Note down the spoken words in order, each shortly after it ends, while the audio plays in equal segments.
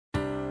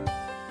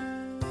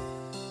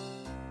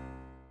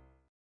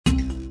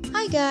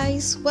Hi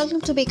guys, welcome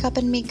to Bakeup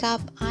and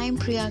Makeup. I'm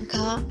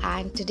Priyanka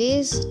and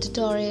today's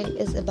tutorial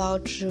is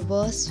about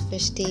reverse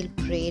fishtail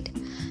braid.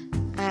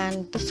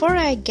 And before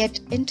I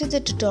get into the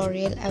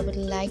tutorial, I would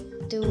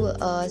like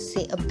to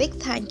say a big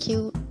thank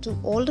you to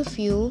all of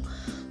you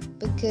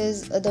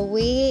because the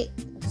way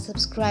the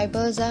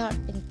subscribers are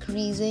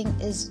increasing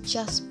is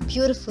just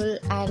beautiful,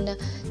 and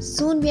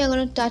soon we are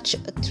going to touch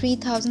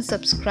 3,000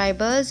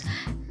 subscribers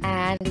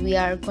and we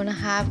are gonna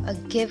have a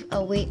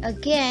giveaway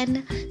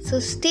again, so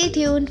stay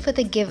tuned for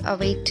the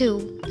giveaway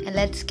too. And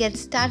let's get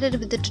started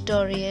with the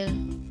tutorial.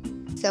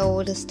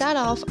 So to start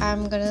off,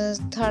 I'm gonna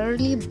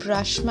thoroughly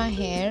brush my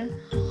hair.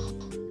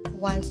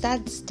 Once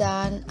that's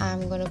done,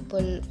 I'm gonna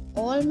pull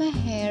all my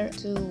hair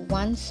to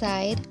one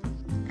side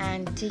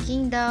and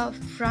taking the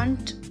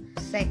front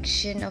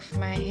section of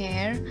my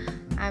hair,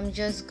 I'm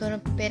just gonna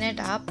pin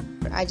it up.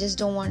 I just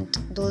don't want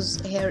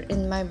those hair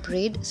in my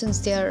braid since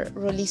they are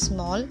really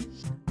small.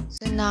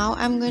 So now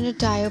I'm going to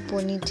tie a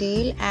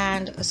ponytail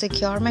and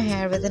secure my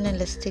hair with an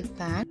elastic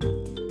band.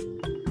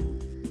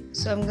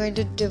 So I'm going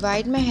to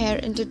divide my hair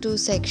into two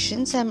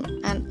sections and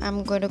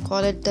I'm going to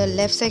call it the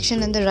left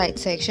section and the right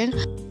section.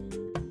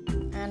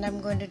 And I'm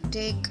going to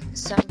take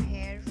some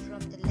hair from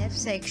the left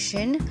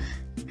section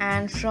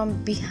and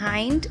from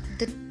behind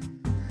the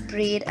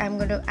braid I'm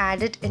going to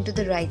add it into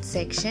the right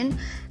section.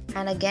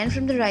 And again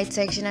from the right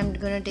section I'm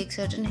going to take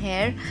certain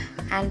hair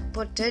and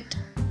put it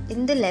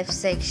in the left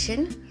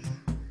section.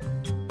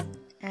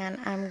 And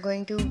I'm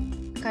going to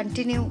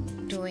continue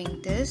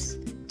doing this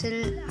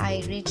till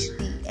I reach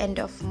the end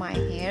of my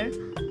hair.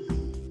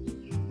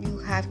 You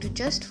have to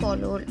just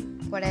follow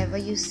whatever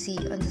you see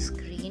on the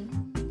screen.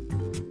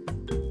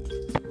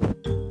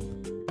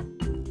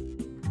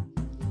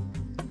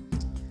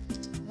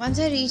 Once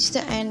I reach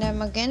the end,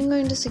 I'm again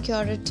going to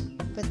secure it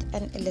with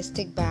an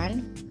elastic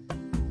band.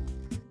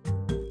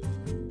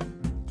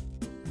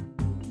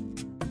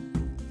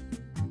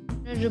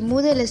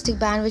 Remove the elastic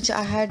band which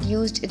I had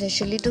used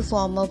initially to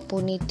form a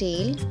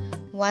ponytail.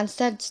 Once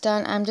that's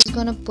done, I'm just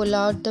gonna pull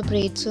out the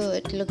braid so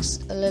it looks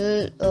a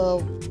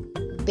little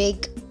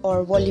big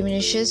or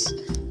voluminous.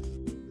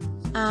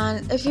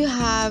 And if you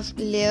have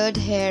layered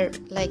hair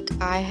like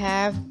I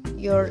have,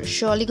 you're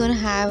surely gonna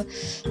have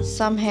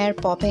some hair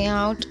popping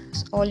out.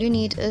 So all you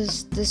need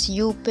is this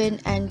U-pin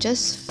and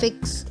just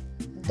fix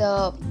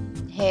the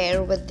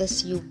hair with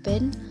this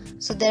U-pin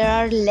so there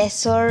are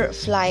lesser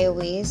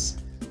flyaways.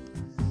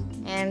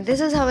 And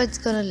this is how it's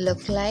gonna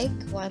look like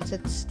once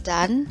it's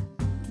done.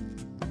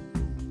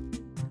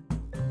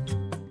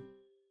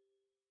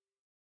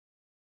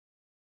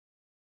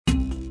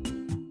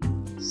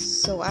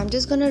 So I'm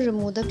just gonna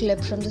remove the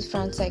clip from the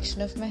front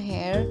section of my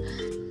hair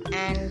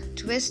and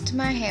twist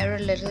my hair a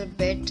little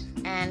bit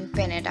and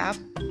pin it up.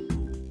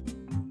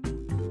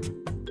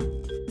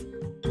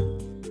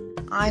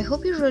 I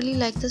hope you really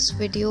liked this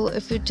video.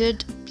 If you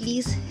did,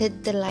 please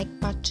hit the like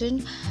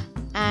button.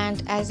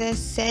 And as I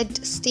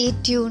said, stay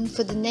tuned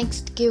for the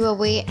next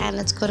giveaway and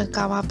it's gonna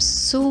come up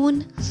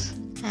soon.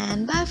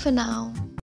 And bye for now.